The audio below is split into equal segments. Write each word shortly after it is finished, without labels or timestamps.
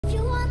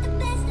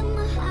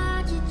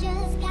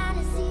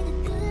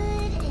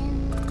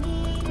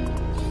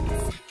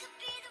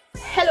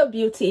Hello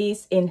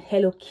beauties and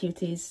hello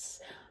cuties,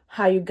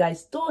 how you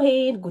guys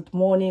doing? Good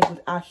morning,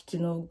 good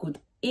afternoon, good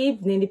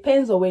evening,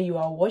 depends on where you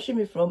are watching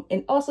me from,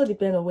 and also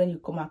depends on when you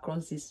come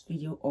across this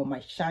video on my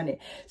channel.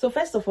 So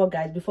first of all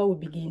guys, before we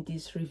begin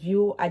this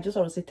review, I just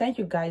want to say thank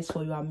you guys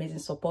for your amazing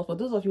support. For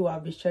those of you who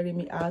have been sharing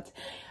me out,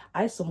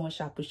 I so much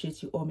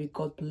appreciate you all. May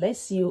God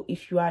bless you.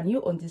 If you are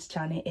new on this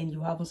channel and you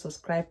haven't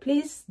subscribed,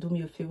 please do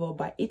me a favor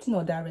by hitting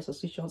on that red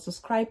subscription,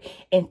 subscribe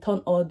and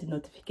turn on the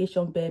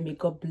notification bell. May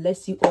God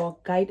bless you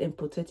all, guide and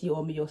protect you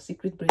all. May your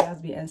secret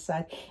prayers be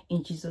answered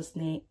in Jesus'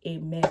 name,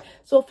 amen.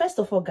 So first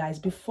of all guys,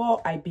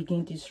 before I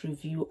begin this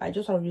review, I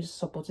just want to use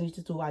this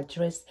opportunity to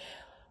address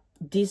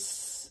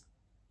this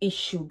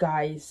issue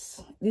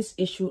guys, this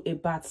issue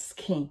about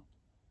skin.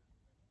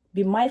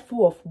 Be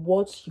mindful of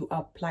what you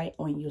apply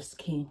on your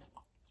skin.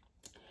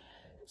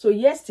 So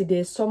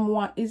yesterday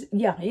someone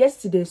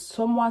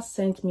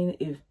sent me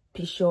a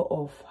picture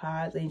of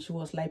her and she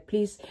was like,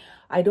 please,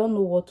 I don't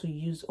know what to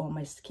use on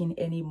my skin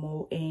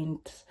anymore, and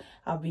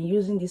I've been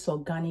using this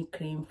organic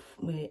cream,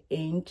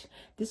 and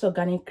this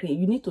organic cream,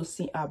 you need to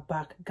see her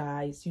back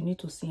guys, you need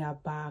to see her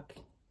back.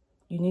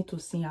 You need to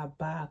see her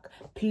back.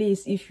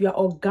 Please, if you are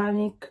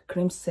organic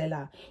cream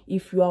seller,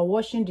 if you are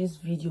watching this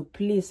video,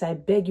 please, I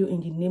beg you in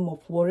the name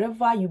of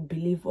whatever you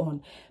believe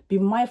on, be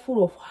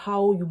mindful of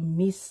how you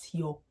mix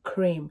your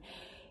cream.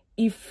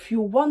 If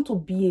you want to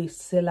be a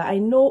seller, I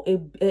know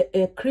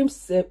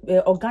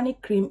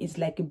organic cream is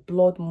like a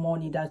blood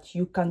money that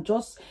you can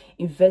just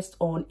invest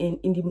on, and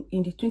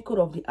in the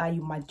twinkle of the eye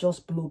you might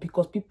just blow,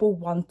 because a lot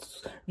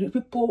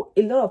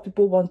of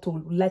people want to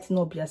lighten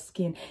up their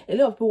skin, a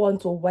lot of people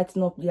want to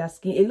whiten up their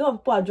skin, a lot of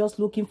people are just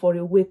looking for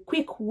a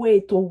quick way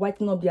to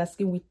whiten up their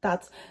skin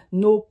without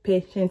no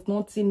patience,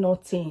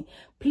 nothing.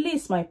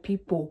 Please, my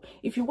people,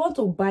 if you want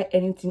to buy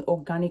anything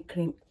organic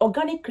cream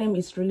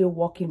is really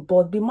working,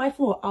 but be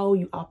mindful of how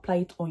you apply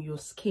it on your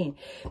skin.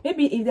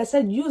 Maybe if they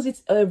said use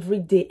it every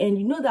day and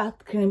you know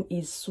that cream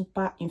is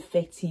super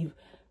effective,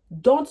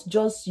 don't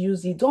just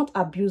use it, don't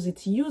abuse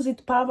it. Use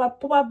it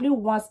probably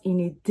once in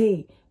a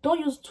day.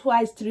 Don't use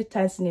twice, 3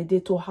 times in a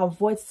day to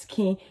avoid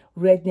skin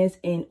redness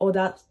and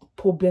other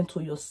problems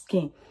to your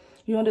skin.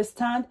 You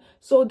understand?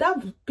 So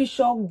that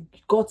picture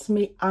got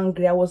me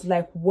angry. I was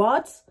like,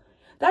 what?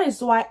 That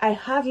is why I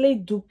hardly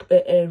do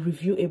a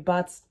review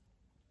about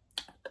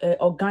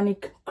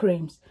organic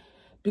creams,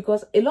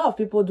 because a lot of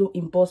people do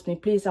impulse me,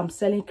 please, I'm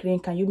selling cream,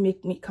 can you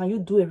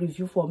do a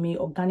review for me,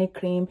 organic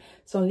cream?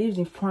 Some lives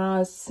in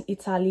France,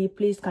 Italy,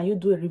 please, can you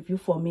do a review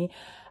for me?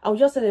 I'll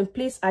just tell them,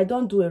 please, I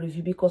don't do a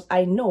review because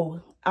I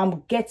know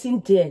I'm getting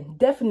there.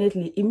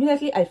 Definitely,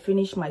 immediately I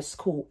finish my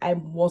school, I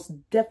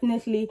must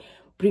definitely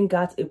bring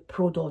out a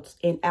product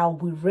and I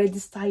will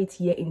register it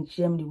here in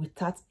Germany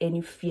without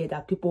any fear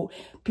that people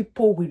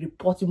will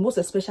report you. Most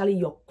especially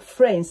your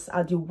friends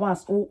are the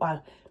ones who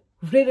are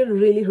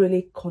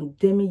really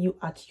condemning you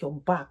at your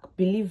back,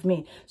 believe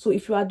me. So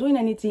if you are doing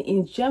anything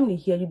in Germany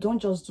here, you don't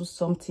just do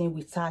something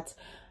without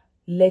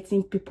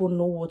letting people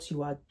know what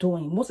you are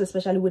doing. Most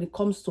especially when it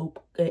comes to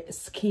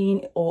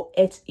skin or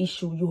health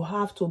issue, you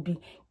have to be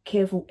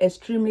careful,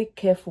 extremely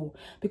careful,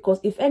 because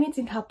if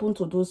anything happened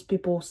to those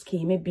people's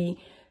skin, maybe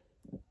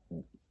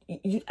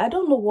I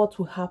don't know what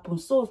will happen.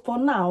 So for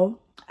now,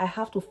 I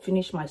have to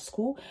finish my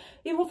school.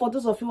 Even for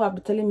those of you who have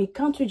been telling me,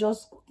 can't you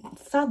just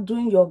start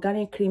doing your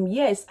organic cream?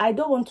 Yes, I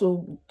don't want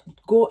to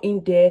go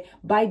in there,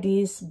 buy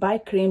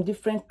cream,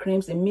 different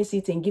creams, and mix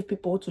it and give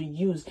people to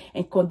use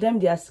and condemn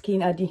their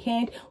skin. At the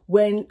end,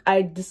 when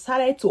I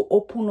decided to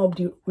open up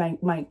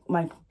my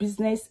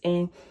business,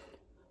 and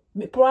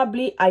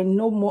probably I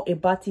know more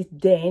about it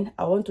then,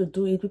 I want to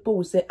do it, people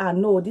will say, ah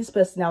no, this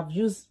person I've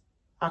used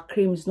a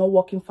cream is not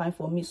working fine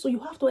for me. So you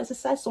have to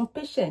exercise some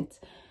patience.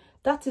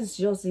 That is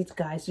just it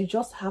guys, you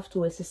just have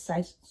to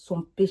exercise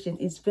some patience.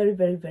 It's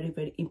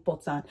very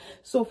important.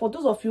 So for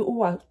those of you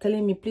who are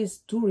telling me, please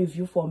do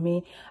review for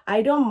me,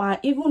 I don't mind.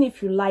 Even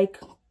if you like,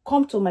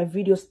 come to my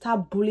video,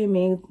 start bullying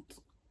me,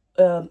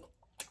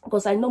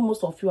 because I know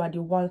most of you are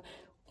the one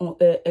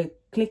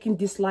clicking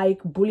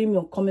dislike, bullying me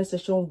on comment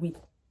section with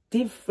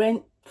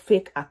different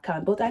fake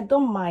account, but I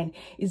don't mind.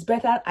 It's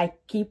better I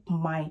keep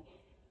my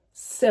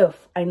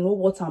self, I know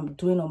what I'm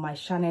doing on my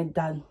channel,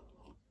 than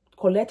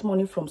collect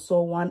money from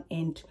someone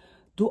and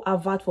do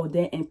advert for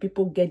them and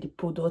people get the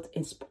product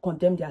and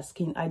condemn their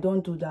skin. I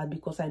don't do that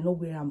because I know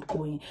where I'm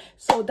going.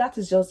 So that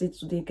is just it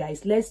today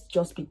guys. Let's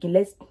just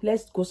begin.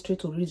 Let's go straight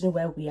to the reason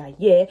why we are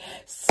here.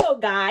 So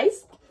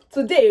guys,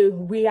 today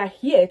we are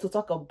here to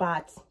talk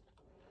about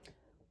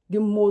the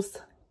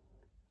most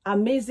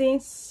amazing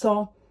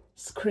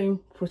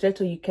sunscreen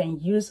protector you can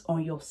use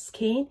on your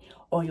skin,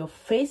 on your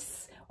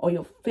face,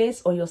 on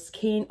your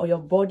skin, or your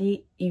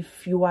body,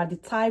 if you are the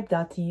type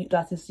that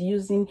is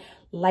using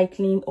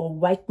lightening or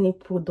whitening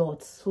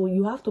products. So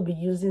you have to be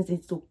using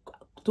it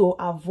to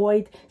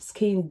avoid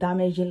skin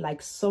damaging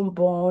like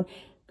sunburn,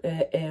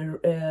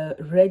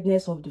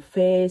 redness of the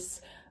face,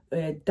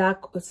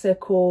 dark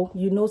circle.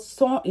 You know,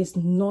 sun is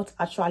not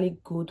actually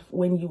good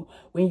when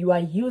you are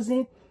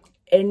using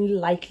any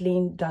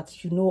lightening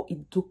that you know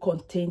it do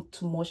contain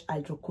too much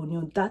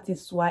hydroquinone. That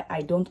is why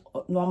I don't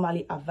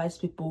normally advise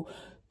people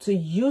to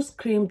use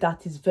cream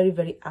that is very,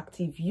 very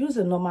active. Use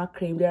a normal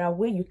cream. There are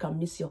ways you can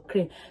mix your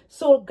cream.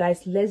 So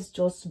guys, let's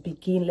just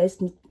begin.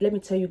 Let me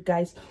tell you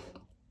guys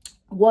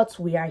what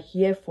we are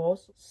here for.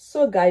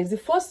 So guys, the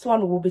first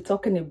one we'll be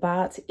talking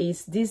about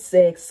is this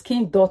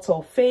Skin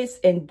Doctor face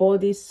and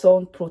body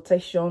sun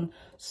protection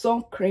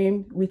sun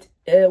cream with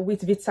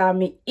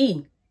vitamin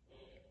E,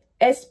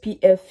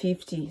 SPF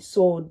 50.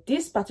 So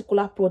this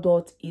particular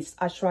product is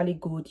actually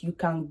good. You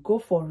can go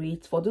for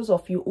it. For those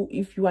of you who,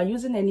 if you are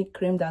using any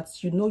cream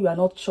that you know you are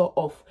not sure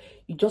of,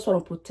 you just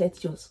want to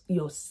protect your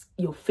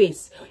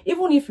face,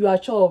 even if you are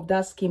sure of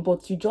that skin,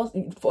 but you just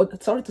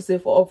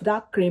of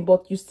that cream,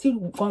 but you still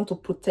want to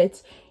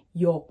protect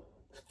your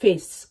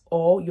face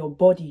or your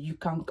body, you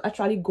can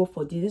actually go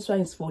for this. This one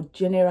is for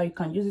general. You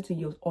can use it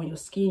on your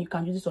skin, you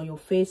can use it on your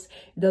face.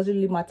 It doesn't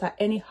really matter.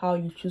 Anyhow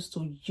you choose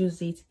to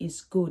use it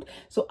is good.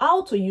 So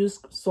how to use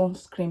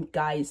sunscreen,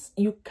 guys?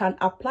 You can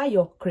apply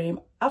your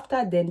cream.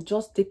 After then,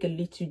 just take a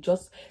little,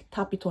 just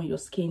tap it on your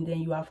skin,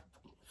 then you are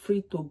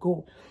free to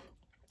go.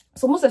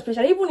 So most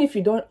especially, even if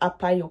you don't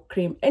apply your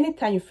cream,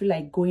 anytime you feel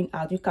like going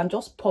out, you can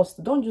just pause.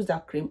 Don't use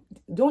that cream,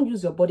 don't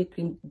use your body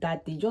cream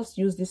that day. Just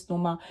use this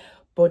normal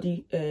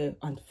body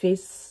and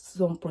face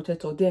sun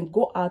protector, then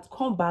go out,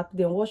 come back,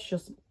 then wash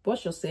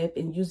yourself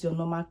and use your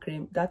normal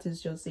cream. That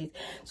is just it.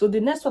 So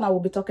the next one I will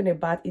be talking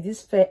about is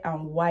this Fair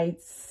and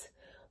White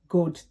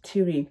Gold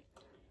Theory.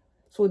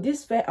 So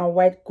this Fair and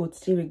White Gold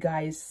Theory,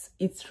 guys,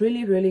 it's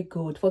really, really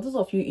good. For those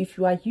of you, if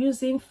you are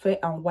using Fair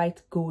and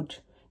White Gold,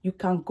 you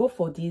can go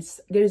for this.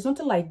 There is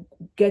nothing like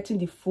getting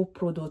the full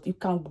product. You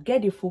can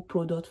get the full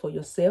product for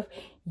yourself.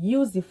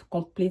 Use the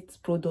complete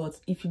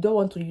product. If you don't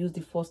want to use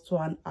the first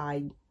one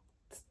I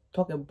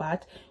talk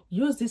about,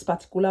 use this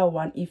particular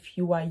one. If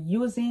you are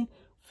using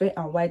Fair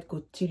and White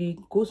Gold Theory,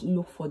 go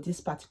look for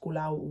this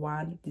particular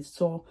one, the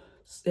sun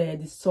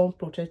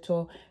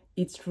protector.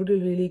 It's really,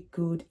 really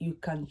good. You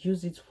can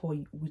use it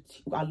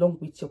along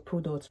with your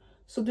product.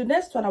 So the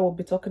next one I will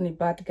be talking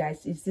about,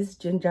 guys, is this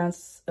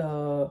Ginger's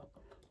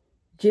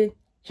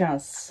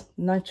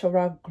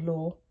Natural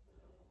Glow.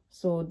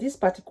 So this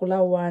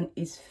particular one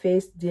is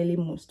face daily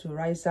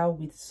moisturizer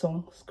with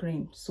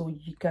sunscreen. So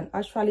you can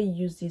actually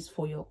use this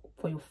for your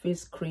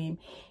face cream,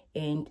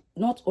 and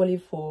not only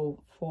for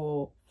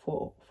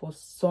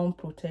sun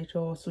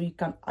protector. So you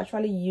can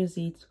actually use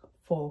it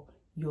for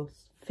your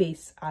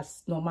face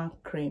as normal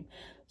cream.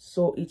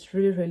 So it's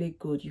really, really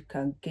good. You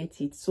can get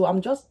it. So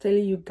I'm just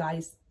telling you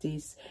guys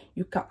this.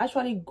 You can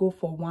actually go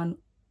for one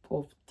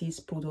of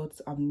these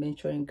products I'm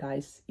mentioning,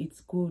 guys.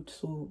 It's good.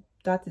 So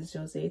that is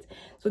just it.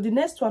 So the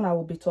next one I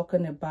will be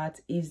talking about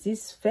is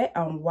this Fair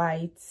and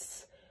White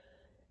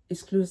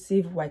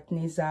exclusive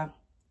whitenizer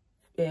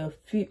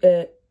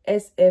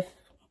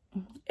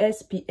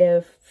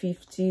SPF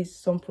 50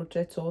 sun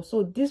protector.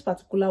 So this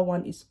particular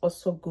one is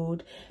also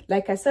good.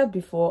 Like I said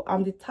before,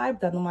 I'm the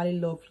type that normally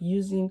love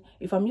using,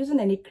 if I'm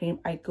using any cream,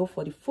 I go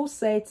for the full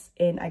sets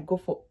and I go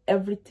for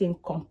everything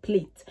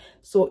complete.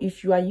 So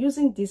if you are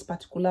using this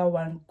particular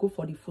one, go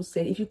for the full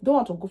set. If you don't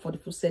want to go for the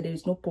full set, there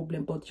is no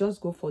problem, but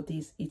just go for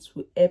this. It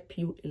will help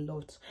you a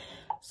lot.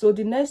 So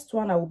the next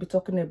one I will be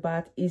talking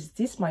about is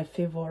this, my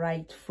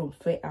favorite from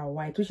Fair and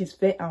White, which is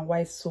Fair and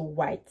White So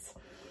White.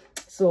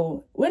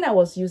 So when I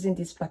was using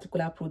this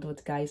particular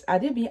product, guys, I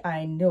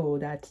know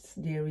that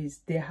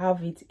they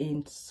have it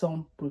in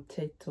sun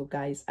protector,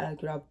 guys. I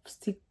could have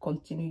still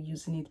continue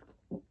using it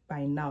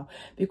by now,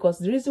 because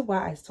the reason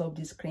why I stopped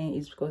this cream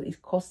is because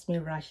it caused me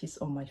rashes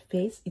on my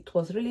face. It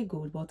was really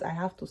good, but I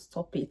have to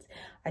stop it.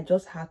 I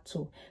just had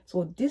to.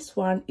 So this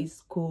one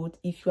is good.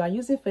 If you are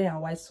using Fair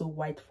and White So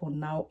White for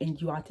now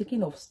and you are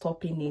thinking of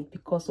stopping it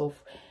because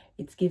of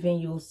it's giving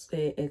you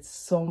a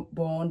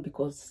sunburn,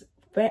 because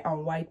Fair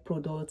and White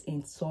products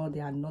in sun,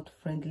 they are not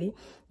friendly,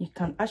 you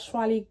can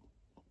actually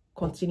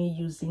continue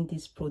using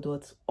this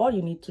product. All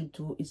you need to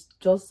do is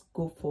just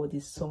go for the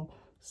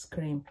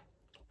sunscreen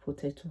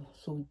protector.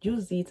 So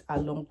use it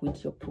along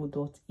with your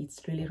product.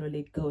 It's really,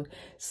 really good.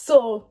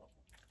 So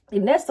the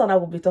next one I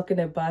will be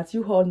talking about,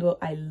 you all know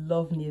I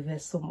love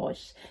Nivea so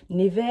much.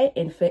 Nivea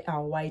and Fair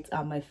and White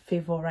are my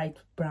favorite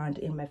brand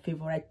and my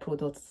favorite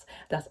products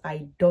that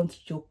I don't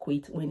joke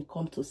with when it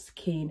comes to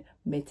skin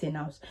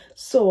maintenance.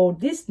 So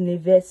this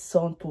Nivea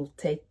Sun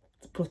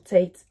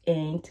Protect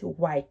and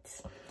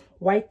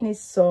Whitening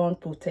Sun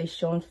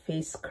Protection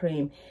Face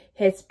Cream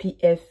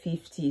SPF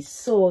 50.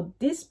 So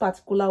this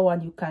particular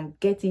one, you can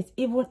get it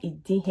even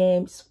in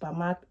DM,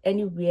 supermarket,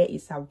 anywhere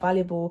is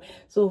available.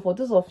 So for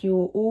those of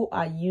you who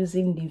are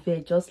using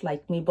Nivea just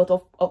like me,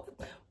 but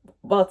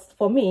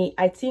for me,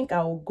 I think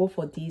I will go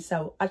for this.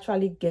 I will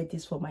actually get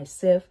this for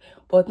myself,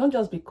 but not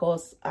just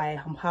because I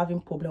am having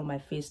problem on my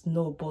face,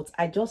 no, but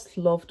I just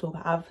love to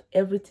have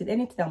everything,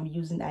 anything I'm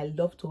using, I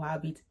love to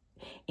have it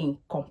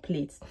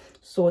incomplete.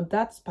 So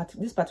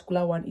this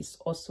particular one is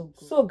also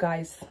good. So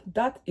guys,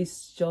 that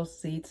is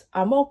just it.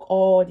 Among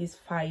all these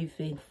 5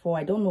 and 4,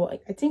 I don't know,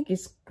 I think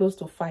it's close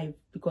to 5,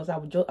 because I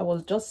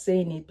was just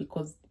saying it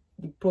because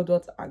the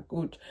products are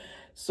good.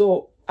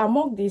 So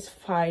among these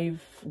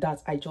 5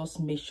 that I just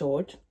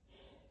measured,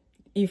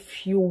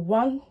 if you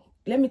want,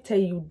 let me tell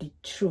you the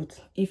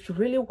truth, if you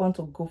really want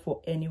to go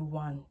for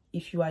anyone,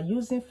 if you are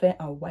using Fair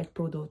and White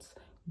products,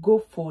 go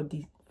for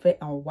the Fair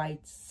and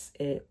White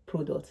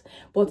product.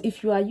 But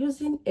if you are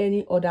using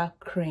any other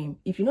cream,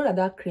 if you know that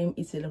that cream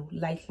is a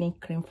lightening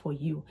cream for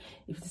you,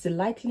 if it's a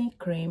lightening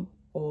cream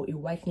or a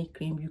whitening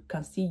cream, you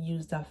can still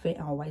use that Fair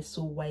and White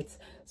So White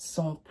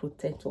Sun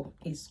Protector.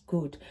 Is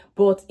good.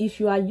 But if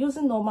you are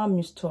using normal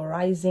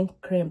moisturizing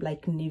cream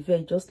like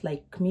Nivea, just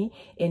like me,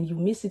 and you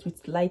mix it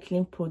with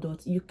lightening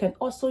products, you can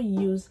also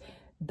use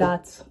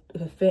that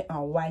Fair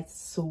and White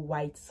So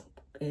White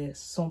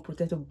Sun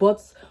Protector.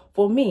 But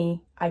for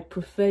me, I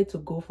prefer to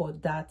go for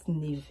that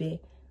Nivea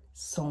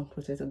Sun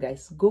Protector.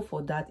 Guys, go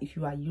for that if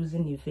you are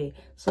using Nivea.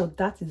 So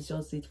that is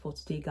just it for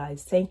today,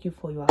 guys. Thank you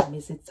for your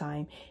amazing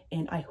time,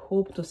 and I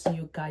hope to see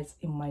you guys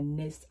in my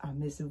next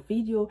amazing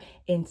video.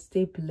 And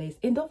stay blessed,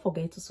 and don't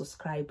forget to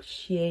subscribe,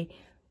 share.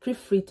 Feel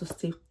free to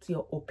state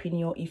your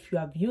opinion if you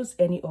have used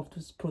any of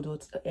these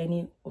products,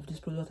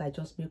 I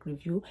just make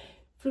review.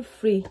 Feel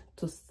free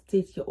to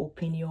state your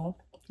opinion.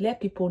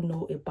 Let people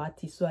know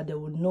about it so that they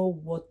will know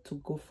what to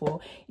go for.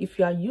 If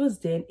you are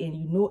used them and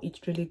you know it's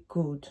really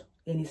good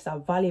and it's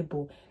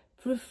available,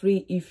 feel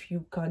free, if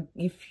you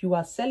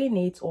are selling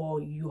it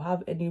or you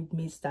have any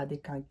means that they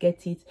can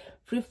get it,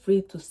 feel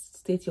free to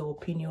state your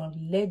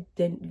opinion. Let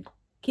them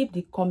keep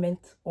the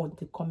comment on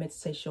the comment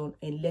section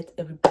and let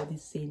everybody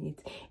see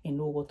it and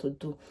know what to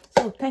do.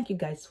 So thank you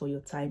guys for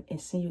your time,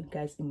 and see you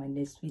guys in my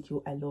next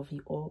video. I love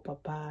you all. Bye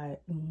bye.